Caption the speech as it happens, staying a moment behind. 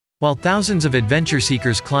While thousands of adventure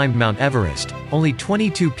seekers climbed Mount Everest, only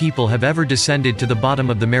 22 people have ever descended to the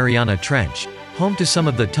bottom of the Mariana Trench, home to some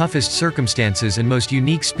of the toughest circumstances and most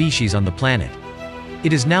unique species on the planet.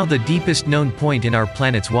 It is now the deepest known point in our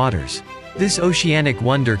planet's waters. This oceanic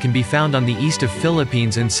wonder can be found on the east of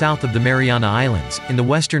Philippines and south of the Mariana Islands, in the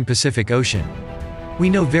western Pacific Ocean. We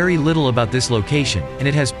know very little about this location, and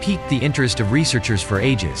it has piqued the interest of researchers for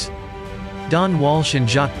ages. Don Walsh and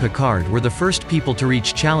Jacques Piccard were the first people to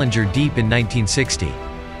reach Challenger Deep in 1960.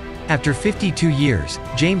 After 52 years,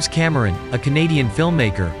 James Cameron, a Canadian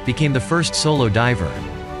filmmaker, became the first solo diver.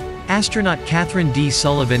 Astronaut Catherine D.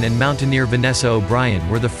 Sullivan and mountaineer Vanessa O'Brien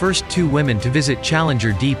were the first two women to visit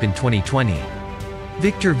Challenger Deep in 2020.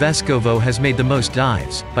 Victor Vescovo has made the most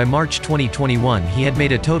dives. By March 2021 he had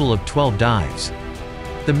made a total of 12 dives.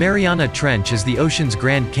 The Mariana Trench is the ocean's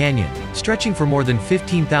Grand Canyon, stretching for more than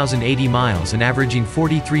 15,080 miles and averaging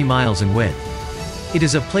 43 miles in width. It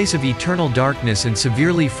is a place of eternal darkness and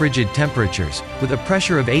severely frigid temperatures, with a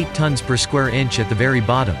pressure of 8 tons per square inch at the very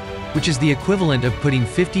bottom, which is the equivalent of putting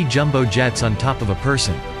 50 jumbo jets on top of a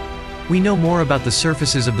person. We know more about the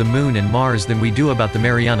surfaces of the Moon and Mars than we do about the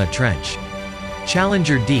Mariana Trench.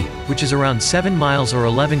 Challenger Deep, which is around 7 miles or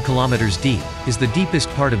 11 kilometers deep, is the deepest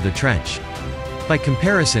part of the trench. By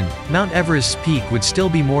comparison, Mount Everest's peak would still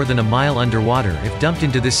be more than a mile underwater if dumped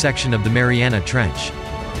into this section of the Mariana Trench.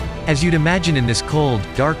 As you'd imagine in this cold,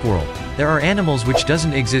 dark world, there are animals which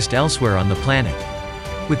doesn't exist elsewhere on the planet.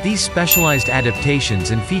 With these specialized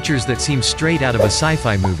adaptations and features that seem straight out of a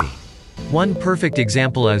sci-fi movie. One perfect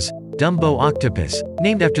example is Dumbo Octopus,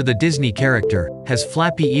 named after the Disney character, has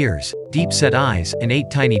flappy ears, deep-set eyes, and 8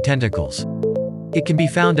 tiny tentacles. It can be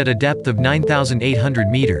found at a depth of 9,800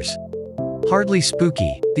 meters. Hardly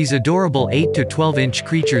spooky, these adorable 8 to 12-inch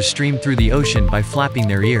creatures stream through the ocean by flapping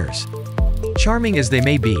their ears. Charming as they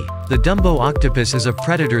may be, the Dumbo octopus is a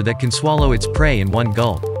predator that can swallow its prey in one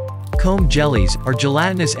gulp. Comb jellies are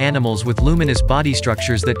gelatinous animals with luminous body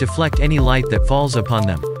structures that deflect any light that falls upon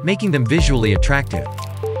them, making them visually attractive.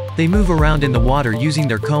 They move around in the water using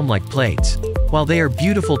their comb-like plates. While they are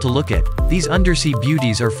beautiful to look at, these undersea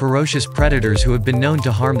beauties are ferocious predators who have been known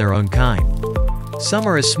to harm their own kind. Some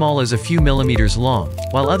are as small as a few millimeters long,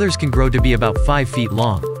 while others can grow to be about 5 feet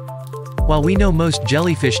long. While we know most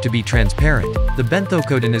jellyfish to be transparent, the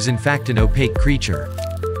Benthocodon is in fact an opaque creature.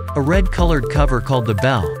 A red-colored cover called the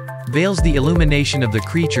bell veils the illumination of the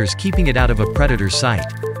creatures, keeping it out of a predator's sight.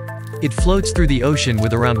 It floats through the ocean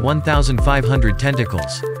with around 1,500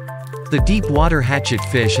 tentacles. The deep-water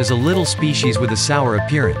HatchetFish is a little species with a sour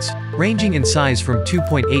appearance, ranging in size from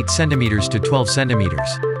 2.8 centimeters to 12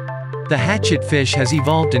 centimeters. The HatchetFish has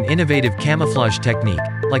evolved an innovative camouflage technique.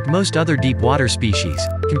 Like most other deep-water species,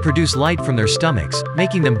 can produce light from their stomachs,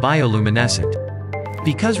 making them bioluminescent.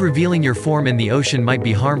 Because revealing your form in the ocean might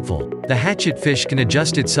be harmful, the HatchetFish can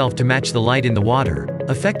adjust itself to match the light in the water,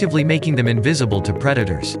 effectively making them invisible to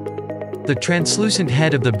predators. The translucent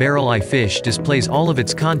head of the Barreleye fish displays all of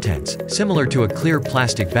its contents, similar to a clear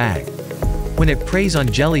plastic bag. When it preys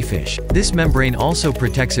on jellyfish, this membrane also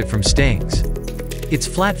protects it from stings. Its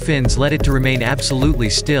flat fins let it to remain absolutely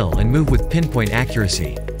still and move with pinpoint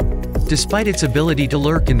accuracy. Despite its ability to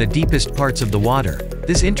lurk in the deepest parts of the water,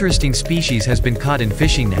 this interesting species has been caught in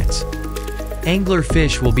fishing nets. Angler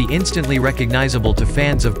fish will be instantly recognizable to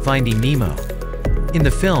fans of Finding Nemo. In the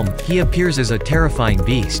film, he appears as a terrifying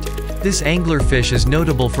beast. This anglerfish is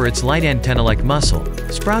notable for its light antenna-like muscle,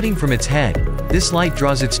 sprouting from its head. This light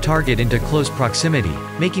draws its target into close proximity,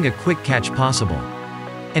 making a quick catch possible.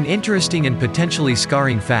 An interesting and potentially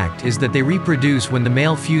scarring fact is that they reproduce when the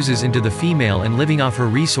male fuses into the female and living off her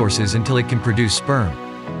resources until it can produce sperm.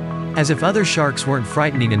 As if other sharks weren't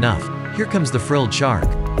frightening enough, here comes the frilled shark.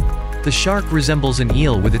 The shark resembles an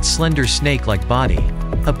eel with its slender snake-like body.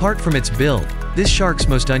 Apart from its build, this shark's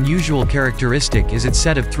most unusual characteristic is its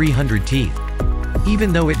set of 300 teeth.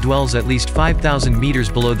 Even though it dwells at least 5,000 meters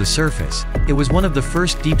below the surface, it was one of the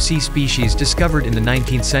first deep-sea species discovered in the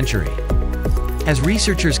 19th century. As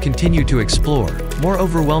researchers continue to explore, more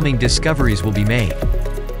overwhelming discoveries will be made.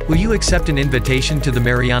 Will you accept an invitation to the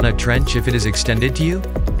Mariana Trench if it is extended to you?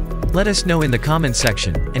 Let us know in the comments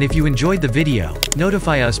section, and if you enjoyed the video,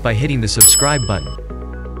 notify us by hitting the subscribe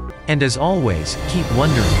button. And as always, keep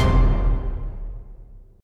wondering.